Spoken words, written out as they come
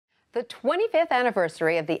The 25th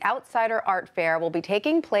anniversary of the Outsider Art Fair will be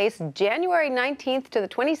taking place January 19th to the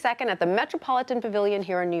 22nd at the Metropolitan Pavilion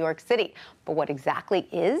here in New York City. But what exactly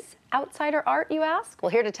is outsider art, you ask? Well,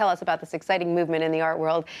 here to tell us about this exciting movement in the art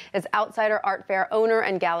world is Outsider Art Fair owner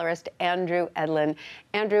and gallerist Andrew Edlin.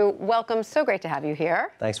 Andrew, welcome. So great to have you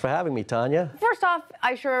here. Thanks for having me, Tanya. First off,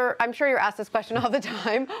 I'm sure you're asked this question all the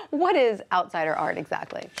time. What is outsider art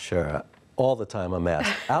exactly? Sure. All the time I'm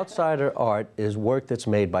asked. Outsider art is work that's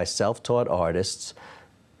made by self-taught artists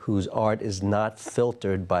whose art is not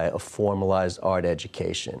filtered by a formalized art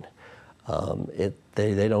education.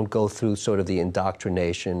 They don't go through sort of the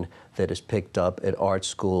indoctrination that is picked up at art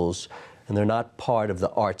schools, and they're not part of the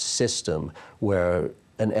art system where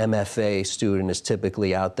an MFA student is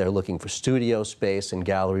typically out there looking for studio space and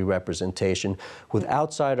gallery representation. With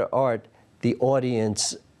outsider art, the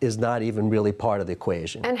audience is not even really part of the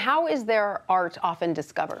equation. And how is their art often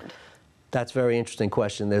discovered? That's a very interesting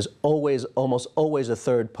question. There's almost always a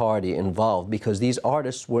third party involved because these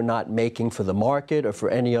artists were not making for the market or for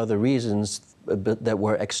any other reasons that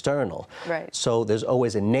were external. Right. So there's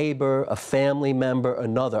always a neighbor, a family member,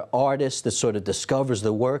 another artist that sort of discovers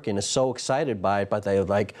the work and is so excited by it, but they're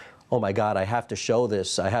like, oh my God, I have to show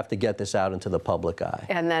this. I have to get this out into the public eye.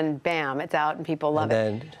 And then, bam, it's out and people love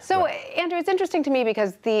it. So, right. Andrew, it's interesting to me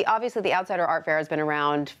because obviously the Outsider Art Fair has been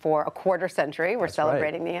around for a quarter century. We're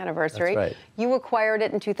celebrating the anniversary. That's right. You acquired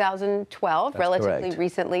it in 2012, That's relatively correct.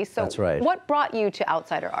 recently. So That's right. What brought you to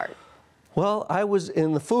outsider art? Well, I was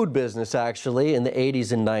in the food business, actually, in the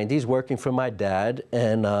 80s and 90s, working for my dad.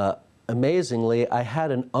 And amazingly, I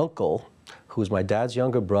had an uncle who's my dad's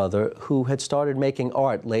younger brother, who had started making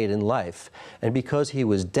art late in life. And because he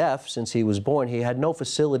was deaf since he was born, he had no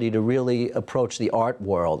facility to really approach the art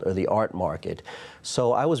world or the art market.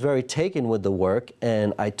 So I was very taken with the work,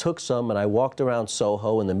 and I took some and I walked around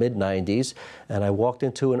Soho in the mid-90s, and I walked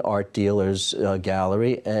into an art dealer's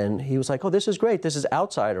gallery, and he was like, oh, this is great, this is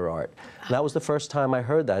outsider art. And that was the first time I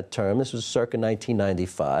heard that term. This was circa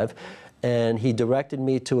 1995. And he directed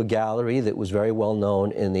me to a gallery that was very well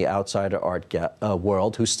known in the outsider art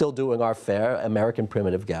world, who's still doing our fair, American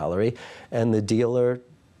Primitive Gallery. And the dealer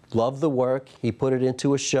loved the work. He put it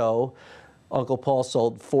into a show. Uncle Paul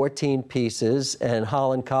sold 14 pieces, and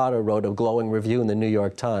Holland Cotter wrote a glowing review in the New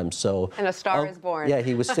York Times. So, and a star is born. Yeah,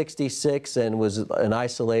 he was 66 and was an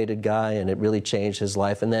isolated guy, and it really changed his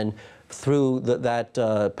life. And then through that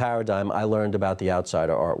paradigm, I learned about the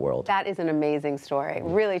outsider art world. That is an amazing story.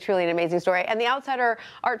 Really, truly an amazing story. And the Outsider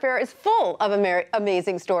Art Fair is full of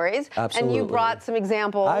amazing stories. Absolutely. And you brought some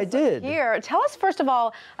examples. I did. Here. Tell us, first of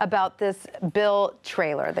all, about this Bill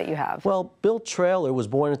Traylor that you have. Well, Bill Traylor was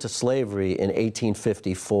born into slavery in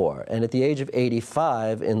 1854. And at the age of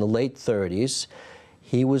 85, in the late 30s,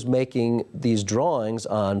 he was making these drawings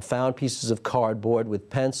on found pieces of cardboard with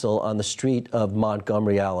pencil on the street of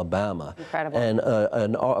Montgomery, Alabama. Incredible.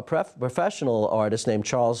 And a professional artist named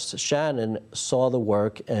Charles Shannon saw the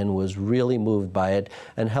work and was really moved by it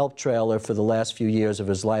and helped Traylor for the last few years of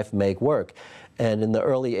his life make work. And in the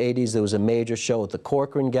early 80s, there was a major show at the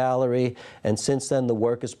Corcoran Gallery, and since then, the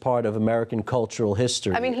work is part of American cultural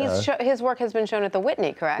history. I mean, his work has been shown at the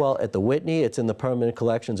Whitney, correct? Well, at the Whitney, it's in the permanent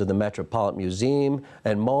collections of the Metropolitan Museum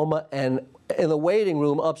and MoMA, and in the waiting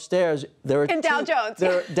room upstairs, there are Dow Jones.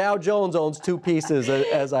 Dow Jones owns 2 pieces,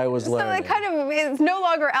 as I was learning. So it kind of is no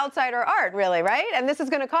longer outsider art, really, right? And this is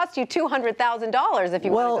going to cost you $200,000 if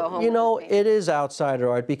you want to go home. Well, you know, it is outsider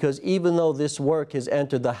art because even though this work has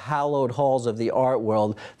entered the hallowed halls of the art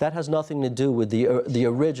world, that has nothing to do with the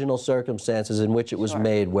original circumstances in which it was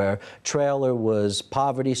made, where Traylor was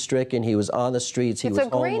poverty-stricken, he was on the streets, he was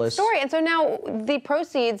homeless. It's a great story. And so now the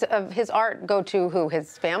proceeds of his art go to who?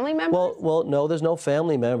 His family members? Well, no, there's no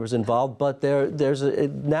family members involved, but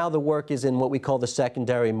now the work is in what we call the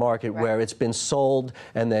secondary market, where it's been sold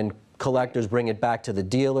and then collectors bring it back to the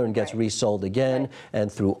dealer and gets resold again,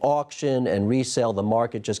 and through auction and resale, the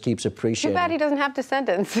market just keeps appreciating. Too bad he doesn't have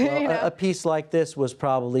descendants. Well, you know? A piece like this was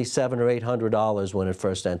probably $700 or $800 when it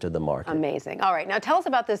first entered the market. Amazing. All right, now tell us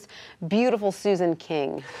about this beautiful Susan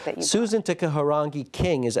King that you Susan Takaharangi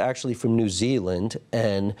King is actually from New Zealand,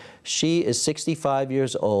 and she is 65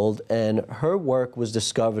 years old, and her work was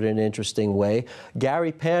discovered in an interesting way.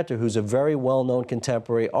 Gary Panter, who's a very well-known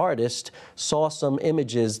contemporary artist, saw some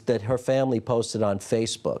images that her family posted on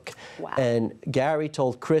Facebook. Wow. And Gary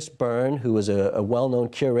told Chris Byrne, who was a well-known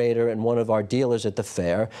curator and one of our dealers at the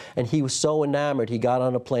fair, and he was so enamored he got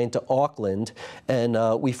on a plane to Auckland, and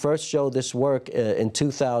we first showed this work in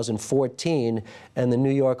 2014, and the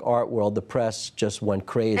New York art world, the press just went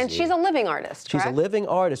crazy. And she's a living artist, correct? She's a living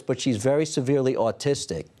artist, but she's very severely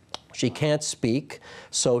autistic. She can't speak,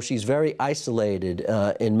 so she's very isolated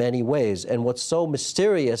in many ways. And what's so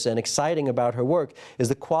mysterious and exciting about her work is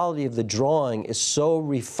the quality of the drawing is so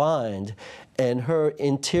refined, and her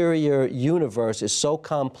interior universe is so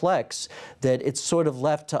complex that it's sort of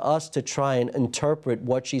left to us to try and interpret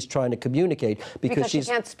what she's trying to communicate. Because she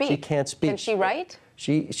can't speak. She can't speak. Can she write?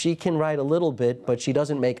 She can write a little bit, but she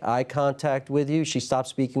doesn't make eye contact with you. She stopped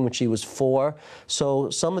speaking when she was 4. So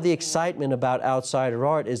some of the excitement about outsider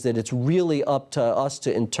art is that it's really up to us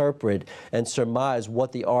to interpret and surmise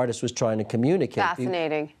what the artist was trying to communicate.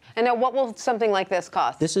 Fascinating. And now what will something like this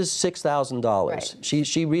cost? This is $6,000. Right.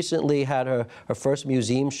 She recently had her first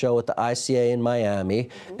museum show at the ICA in Miami,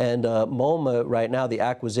 and MoMA right now, the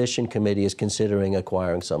acquisition committee, is considering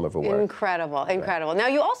acquiring some of her work. Incredible, incredible. Right. Now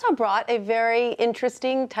you also brought a very interesting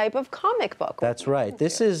type of comic book. That's right.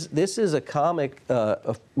 This is a comic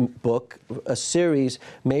book, a series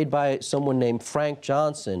made by someone named Frank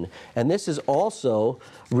Johnson, and this is also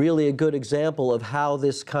really a good example of how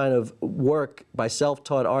this kind of work by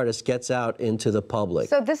self-taught artists gets out into the public.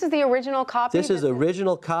 So this is the original copy? This is the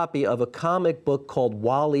original copy of a comic book called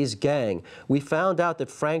Wally's Gang. We found out that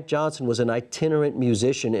Frank Johnson was an itinerant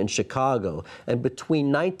musician in Chicago, and between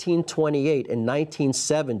 1928 and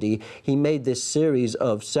 1970, he made this series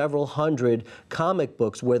of several hundred comic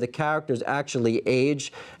books where the characters actually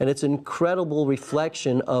age, and it's an incredible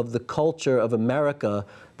reflection of the culture of America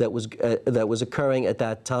that was occurring at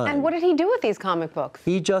that time. And what did he do with these comic books?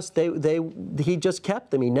 He just kept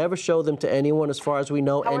them. He never showed them to anyone, as far as we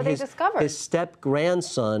know. How were they discovered? His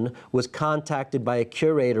step-grandson was contacted by a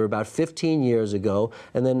curator about 15 years ago,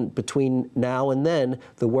 and then between now and then,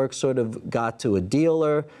 the work sort of got to a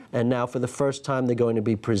dealer, and now for the first time, they're going to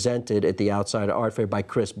be presented at the Outsider Art Fair by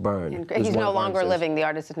Chris Byrne. He's no longer living. The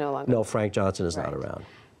artist is no longer. No, Frank Johnson is not around.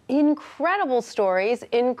 Incredible stories,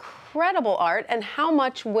 incredible art, and how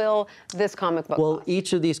much will this comic book cost?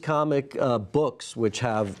 Each of these comic books, which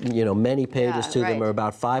have many pages to them, are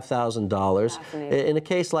about $5,000. In a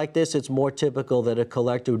case like this, it's more typical that a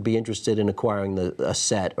collector would be interested in acquiring a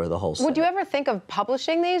set or the whole set. Would you ever think of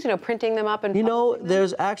publishing these? Printing them up and publishing them?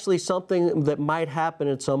 There's actually something that might happen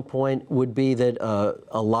at some point. Would be that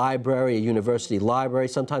a library, a university library,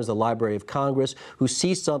 sometimes the Library of Congress, who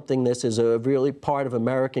sees something this is a really part of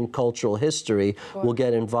American cultural history, will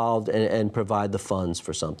get involved and provide the funds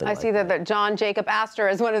for something like that. I see that John Jacob Astor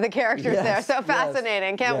is one of the characters there. So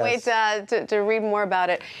fascinating. Can't wait to read more about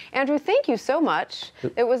it. Andrew, thank you so much.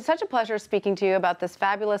 It was such a pleasure speaking to you about this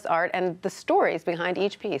fabulous art and the stories behind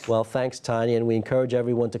each piece. Well, thanks, Tanya, and we encourage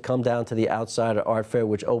everyone to come down to the Outsider Art Fair,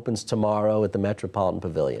 which opens tomorrow at the Metropolitan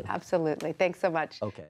Pavilion. Absolutely. Thanks so much. Okay.